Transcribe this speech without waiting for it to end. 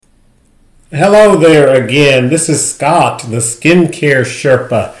Hello there again. This is Scott, the Skincare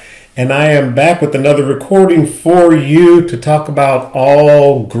Sherpa, and I am back with another recording for you to talk about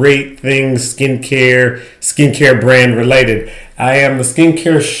all great things skincare brand related. I am the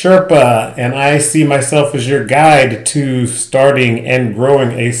Skincare Sherpa, and I see myself as your guide to starting and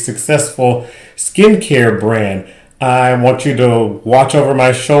growing a successful skincare brand. I want you to watch over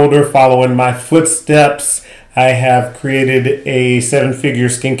my shoulder, follow in my footsteps. I have created a seven-figure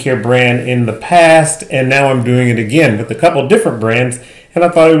skincare brand in the past, and now I'm doing it again with a couple different brands. And I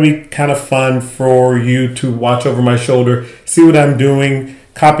thought it would be kind of fun for you to watch over my shoulder, see what I'm doing,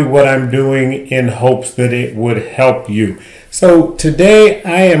 copy what I'm doing in hopes that it would help you. So today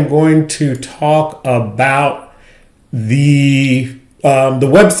I am going to talk about the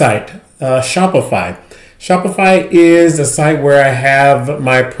website, Shopify. Shopify is a site where I have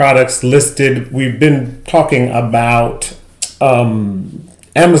my products listed. We've been talking about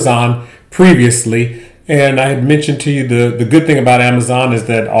Amazon previously, and I had mentioned to you the good thing about Amazon is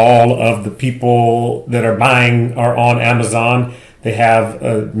that all of the people that are buying are on Amazon. They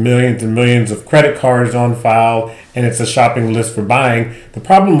have millions and millions of credit cards on file, and it's a shopping list for buying. The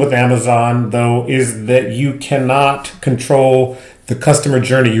problem with Amazon, though, is that you cannot control the customer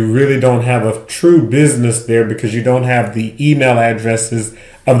journey. You really don't have a true business there because you don't have the email addresses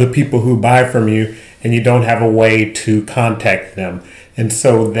of the people who buy from you, and you don't have a way to contact them. And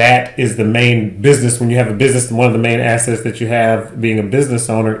so that is the main business. When you have a business, one of the main assets that you have being a business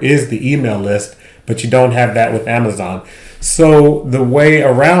owner is the email list, but you don't have that with Amazon. So the way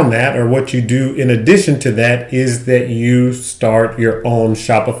around that, or what you do in addition to that, is that you start your own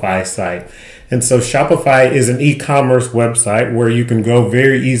Shopify site. And so Shopify is an e-commerce website where you can go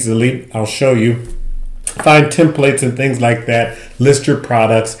very easily, I'll show you, find templates and things like that, list your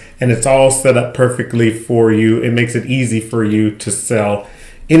products, and it's all set up perfectly for you. It makes it easy for you to sell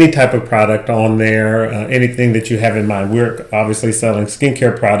any type of product on there, anything that you have in mind. We're obviously selling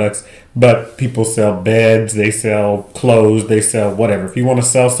skincare products, but people sell beds, they sell clothes, they sell whatever. If you want to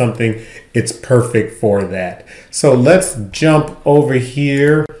sell something, it's perfect for that. So let's jump over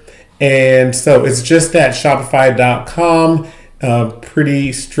here. And so it's just at shopify.com,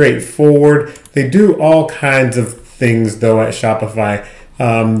 pretty straightforward. They do all kinds of things though at Shopify.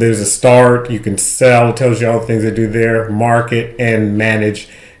 There's a start, you can sell, it tells you all the things they do there, market and manage.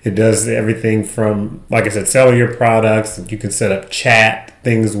 It does everything from, like I said, selling your products. You can set up chat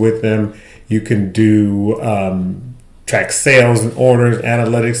things with them. You can do track sales and orders,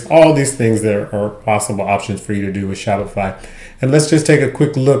 analytics, all these things that are possible options for you to do with Shopify. And let's just take a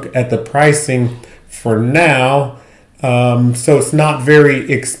quick look at the pricing for now. So it's not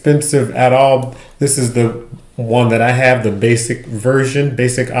very expensive at all. This is the one that I have, the basic version,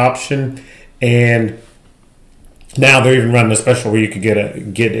 basic option. And now they're even running a special where you could get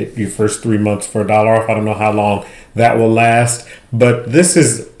it your first 3 months for $1 off. I don't know how long that will last, but this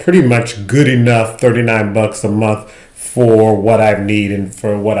is pretty much good enough, $39 a month for what I need and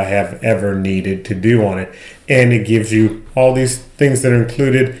for what I have ever needed to do on it. And it gives you all these things that are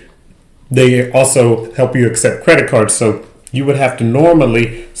included. They also help you accept credit cards. So you would have to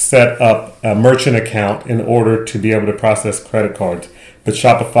normally set up a merchant account in order to be able to process credit cards. But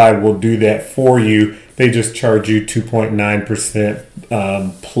Shopify will do that for you. They just charge you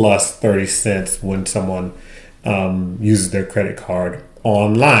 2.9% plus 30 cents when someone uses their credit card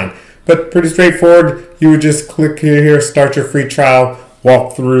online. But pretty straightforward. You would just click here, start your free trial,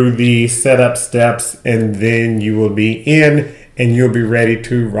 walk through the setup steps, and then you will be in and you'll be ready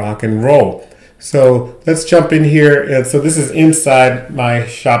to rock and roll. So let's jump in here. And so this is inside my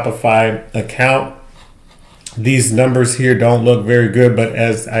Shopify account. These numbers here don't look very good, but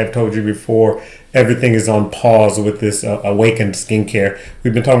as I've told you before, everything is on pause with this Awakened Skincare.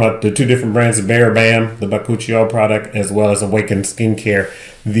 We've been talking about the two different brands, Bare Bam, the Bakuchiol product, as well as Awakened Skincare,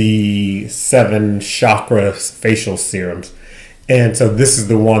 the 7 chakra facial serums. And so this is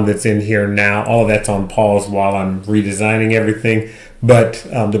the one that's in here now. All of that's on pause while I'm redesigning everything, but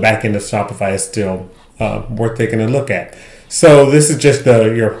the back end of Shopify is still worth taking a look at. So this is just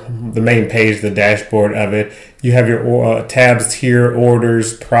the main page, the dashboard of it. You have your tabs here,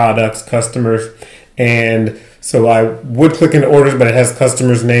 orders, products, customers. And so I would click into orders, but it has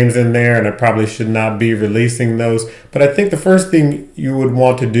customers' names in there, and I probably should not be releasing those. But I think the first thing you would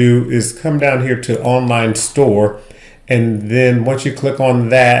want to do is come down here to online store. And then once you click on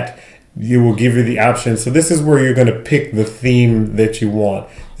that, you will give you the option. So this is where you're going to pick the theme that you want.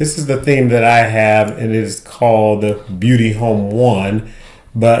 This is the theme that I have, and it is called the Beauty Home 1.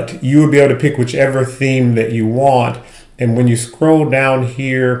 But you will be able to pick whichever theme that you want. And when you scroll down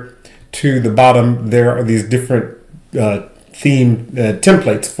here to the bottom, there are these different theme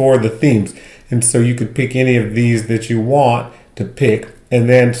templates for the themes. And so you could pick any of these that you want to pick. And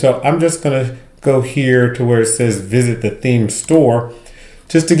then, so I'm just going to go here to where it says visit the theme store,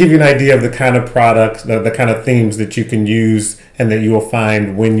 just to give you an idea of the kind of products, the kind of themes that you can use and that you will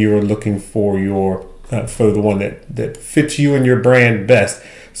find when you're looking for your for the one that fits you and your brand best.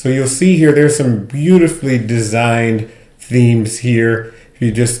 So you'll see here there's some beautifully designed themes here. If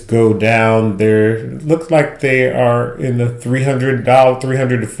you just go down there, it looks like they are in the $300 to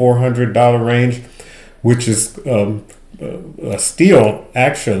 $400 range, which is a steal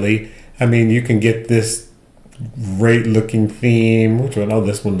actually. I mean, you can get this great looking theme, which one? Oh,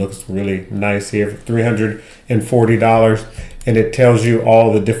 this one looks really nice here for $340, and it tells you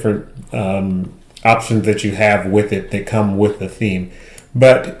all the different options that you have with it that come with the theme.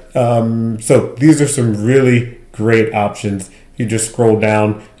 But so these are some really great options. If you just scroll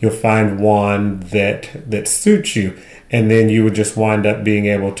down, you'll find one that suits you, and then you would just wind up being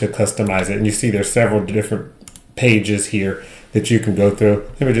able to customize it. And you see there's several different pages here that you can go through.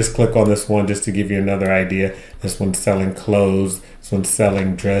 Let me just click on this one just to give you another idea. This one's selling clothes. This one's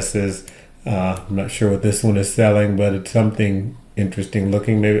selling dresses. I'm not sure what this one is selling, but it's something interesting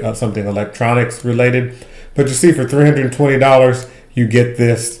looking, maybe something electronics related. But you see, for $320, you get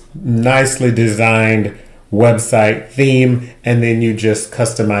this nicely designed website theme, and then you just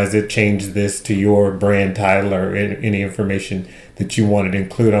customize it, change this to your brand title or any information that you wanted to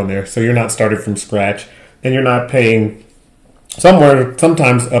include on there. So you're not starting from scratch, and you're not paying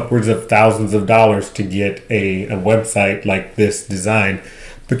sometimes upwards of thousands of dollars to get a website like this design.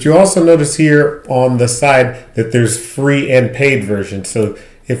 But you also notice here on the side that there's free and paid versions. So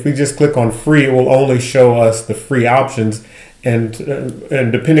if we just click on free, it will only show us the free options. And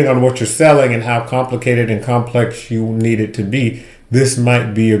depending on what you're selling and how complicated and complex you need it to be, this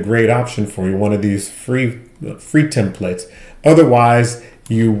might be a great option for you, one of these free templates. Otherwise,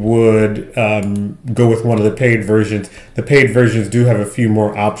 you would go with one of the paid versions. The paid versions do have a few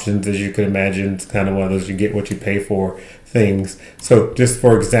more options, as you can imagine. It's kind of one of those you get what you pay for things. So just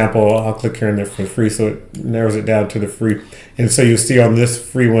for example, I'll click here in there for free, so it narrows it down to the free. And so you'll see on this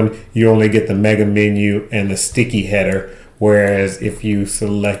free one, you only get the mega menu and the sticky header. Whereas if you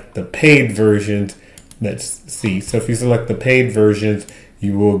select the paid versions, let's see. So if you select the paid versions,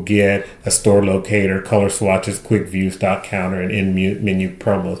 you will get a store locator, color swatches, quick view, stock counter, and in-menu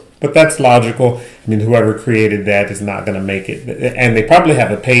promos. But that's logical. I mean, whoever created that is not going to make it. And they probably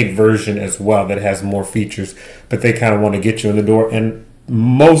have a paid version as well that has more features, but they kind of want to get you in the door. And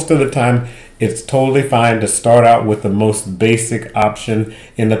most of the time, it's totally fine to start out with the most basic option.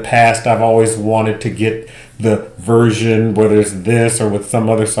 In the past, I've always wanted to get the version, whether it's this or with some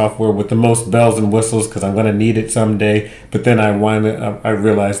other software, with the most bells and whistles, because I'm going to need it someday. But then I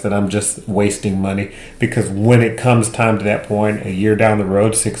realize that I'm just wasting money, because when it comes time to that point, a year down the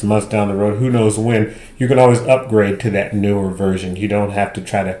road, 6 months down the road, who knows when, you can always upgrade to that newer version. You don't have to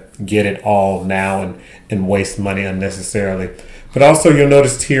try to get it all now and waste money unnecessarily. But also you'll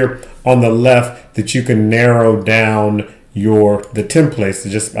notice here on the left that you can narrow down the templates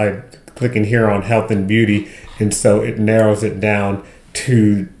just by clicking here on health and beauty, and so it narrows it down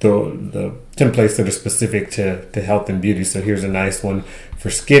to the templates that are specific to health and beauty. So here's a nice one for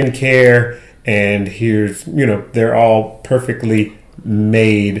skincare, and here's, they're all perfectly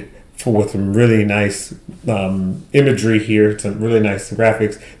made with some really nice imagery here, some really nice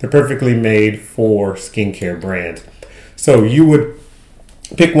graphics. They're perfectly made for skincare brands. So you would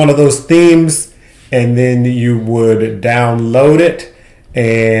pick one of those themes, and then you would download it,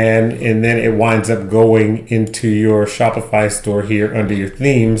 and then it winds up going into your Shopify store here under your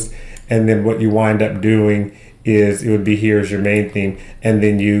themes. And then what you wind up doing is, it would be here as your main theme, and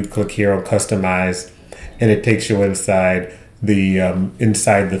then you click here on customize, and it takes you inside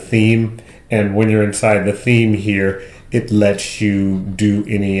the theme. And when you're inside the theme here, it lets you do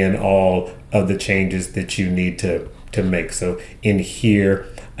any and all of the changes that you need to make. So in here,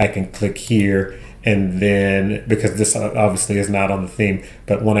 I can click here, and then, because this obviously is not on the theme,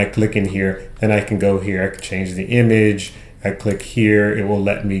 but when I click in here, then I can go here, I can change the image. I click here, it will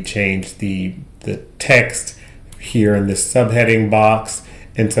let me change the text here in this subheading box.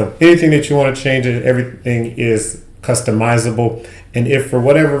 And so anything that you want to change, everything is customizable. And if for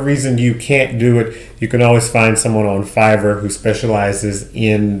whatever reason you can't do it, you can always find someone on Fiverr who specializes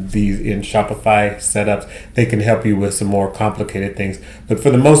in Shopify setups. They can help you with some more complicated things. But for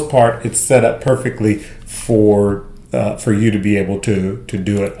the most part, it's set up perfectly for you to be able to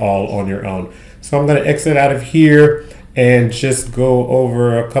do it all on your own. So I'm going to exit out of here and just go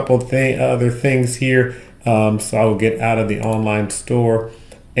over a couple other things here. So I will get out of the online store,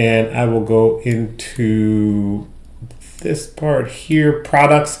 and I will go into this part here,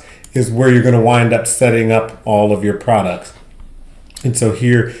 products, is where you're going to wind up setting up all of your products. And so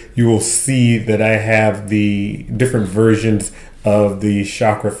here you will see that I have the different versions of the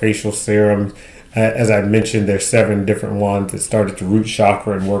chakra facial serum. As I mentioned, there's 7 different ones that start at the root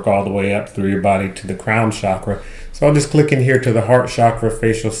chakra and work all the way up through your body to the crown chakra. So I'll just click in here to the heart chakra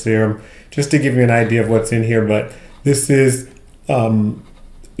facial serum just to give you an idea of what's in here. But this is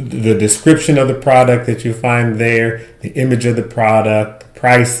the description of the product that you find there, the image of the product,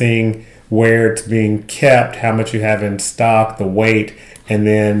 pricing, where it's being kept, how much you have in stock, the weight, and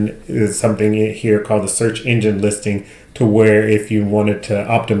then there's something here called the search engine listing, to where if you wanted to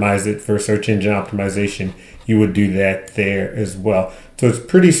optimize it for search engine optimization, you would do that there as well. So it's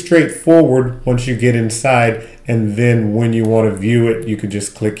pretty straightforward once you get inside, and then when you want to view it, you could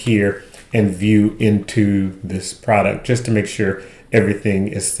just click here and view into this product just to make sure everything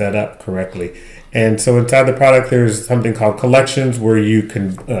is set up correctly. And so inside the product, there's something called collections where you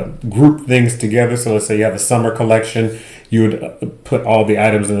can group things together. So let's say you have a summer collection, you would put all the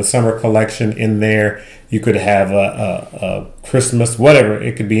items in the summer collection in there. You could have a Christmas, whatever.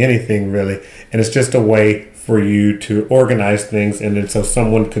 It could be anything really. And it's just a way for you to organize things. And then so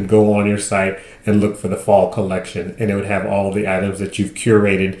someone could go on your site and look for the fall collection, and it would have all the items that you've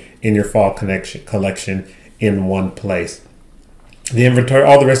curated in your fall collection in one place. The inventory,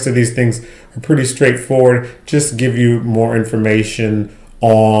 all the rest of these things are pretty straightforward. Just give you more information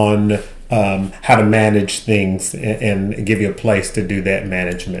on how to manage things and give you a place to do that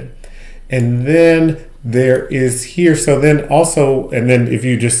management. And then there is here, so then also, and then if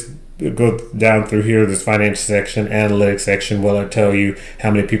you just go down through here, this finance section, analytics section, will it tell you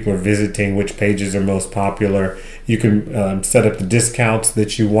how many people are visiting, which pages are most popular. You can set up the discounts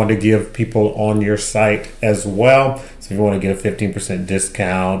that you want to give people on your site as well. So if you want to get a 15%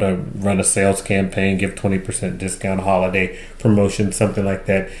 discount or run a sales campaign, give 20% discount, holiday promotion, something like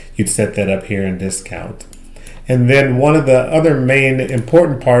that, you'd set that up here in discount. And then one of the other main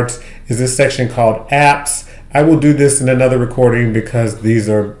important parts is this section called apps. I will do this in another recording because these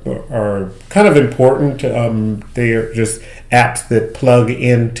are kind of important. They are just apps that plug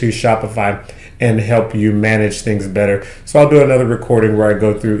into Shopify and help you manage things better. So I'll do another recording where I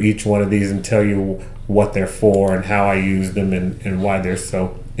go through each one of these and tell you what they're for and how I use them and why they're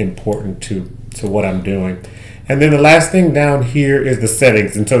so important to what I'm doing. And then the last thing down here is the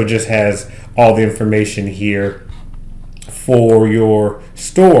settings. And so it just has all the information here for your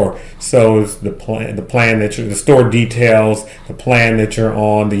store. So it's the plan that the store details, the plan that you're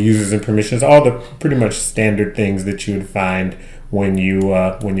on, the users and permissions, all the pretty much standard things that you would find when you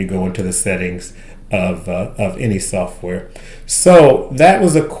go into the settings of any software. So that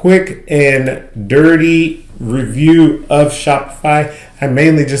was a quick and dirty review of Shopify. I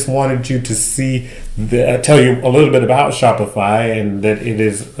mainly just wanted you to see tell you a little bit about Shopify and that it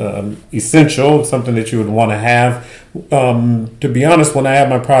is essential, something that you would want to have. To be honest, when I have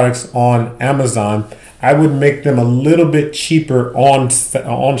my products on Amazon, I would make them a little bit cheaper on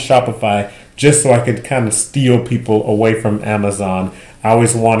Shopify just so I could kind of steal people away from Amazon. I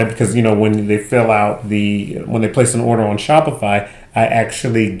always wanted, because when they when they place an order on Shopify, I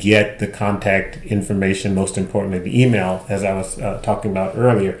actually get the contact information, most importantly the email, as I was talking about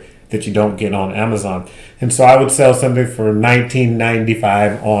earlier, that you don't get on Amazon. And so I would sell something for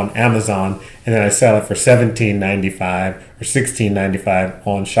 $19.95 on Amazon, and then I sell it for $17.95 or $16.95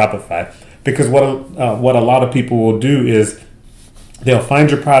 on Shopify. Because what a lot of people will do is they'll find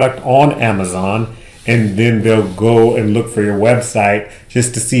your product on Amazon, and then they'll go and look for your website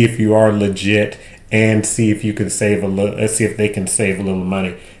just to see if you are legit and see if you can see if they can save a little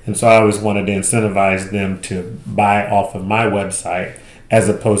money. And so I always wanted to incentivize them to buy off of my website as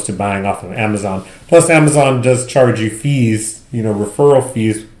opposed to buying off of Amazon. Plus, Amazon does charge you fees, referral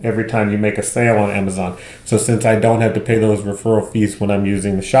fees every time you make a sale on Amazon. So since I don't have to pay those referral fees when I'm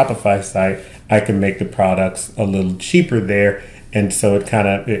using the Shopify site, I can make the products a little cheaper there. And so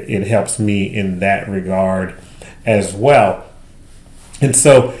it helps me in that regard as well. And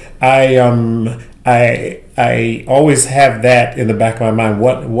so I always have that in the back of my mind.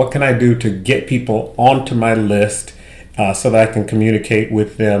 What can I do to get people onto my list so that I can communicate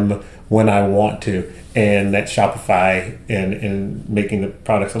with them when I want to? And that Shopify and making the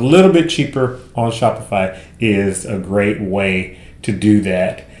products a little bit cheaper on Shopify is a great way to do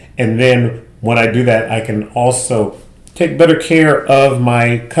that. And then when I do that, I can also take better care of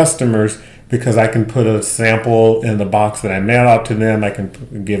my customers because I can put a sample in the box that I mail out to them. I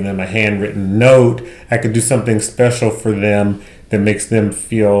can give them a handwritten note. I can do something special for them that makes them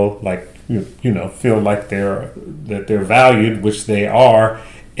feel like feel like they're valued, which they are,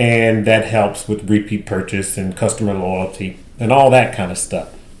 and that helps with repeat purchase and customer loyalty and all that kind of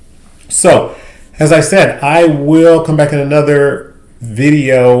stuff. So, as I said, I will come back in another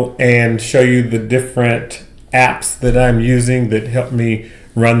video and show you the different apps that I'm using that help me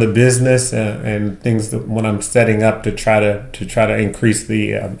run the business and things that when I'm setting up to try to increase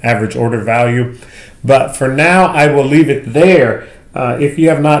the average order value. But for now, I will leave it there. If you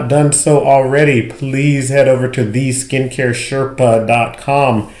have not done so already, please head over to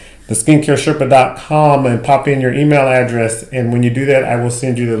theskincaresherpa.com, theskincaresherpa.com, and pop in your email address. And when you do that, I will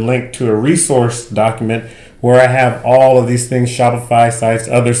send you the link to a resource document where I have all of these things, Shopify sites,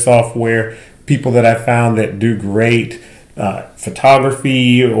 other software, people that I found that do great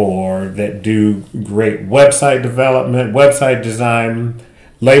photography or that do great website development, website design,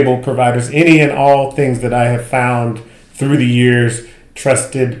 label providers, any and all things that I have found through the years,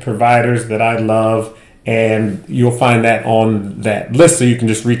 trusted providers that I love, and you'll find that on that list, so you can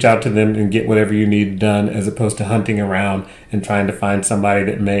just reach out to them and get whatever you need done, as opposed to hunting around and trying to find somebody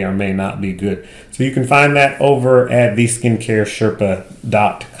that may or may not be good. So you can find that over at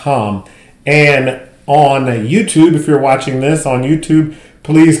theskincaresherpa.com. And on YouTube, if you're watching this on YouTube,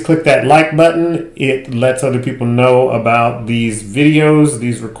 please click that like button. It lets other people know about these videos,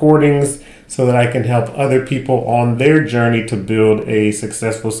 these recordings, so that I can help other people on their journey to build a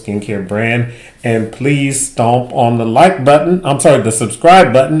successful skincare brand. And please stomp on the the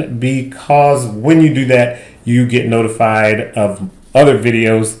subscribe button, because when you do that, you get notified of other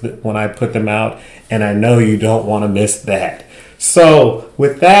videos when I put them out, and I know you don't want to miss that. So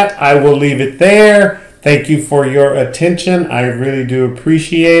with that, I will leave it there. Thank you for your attention. I really do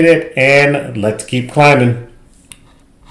appreciate it, and let's keep climbing.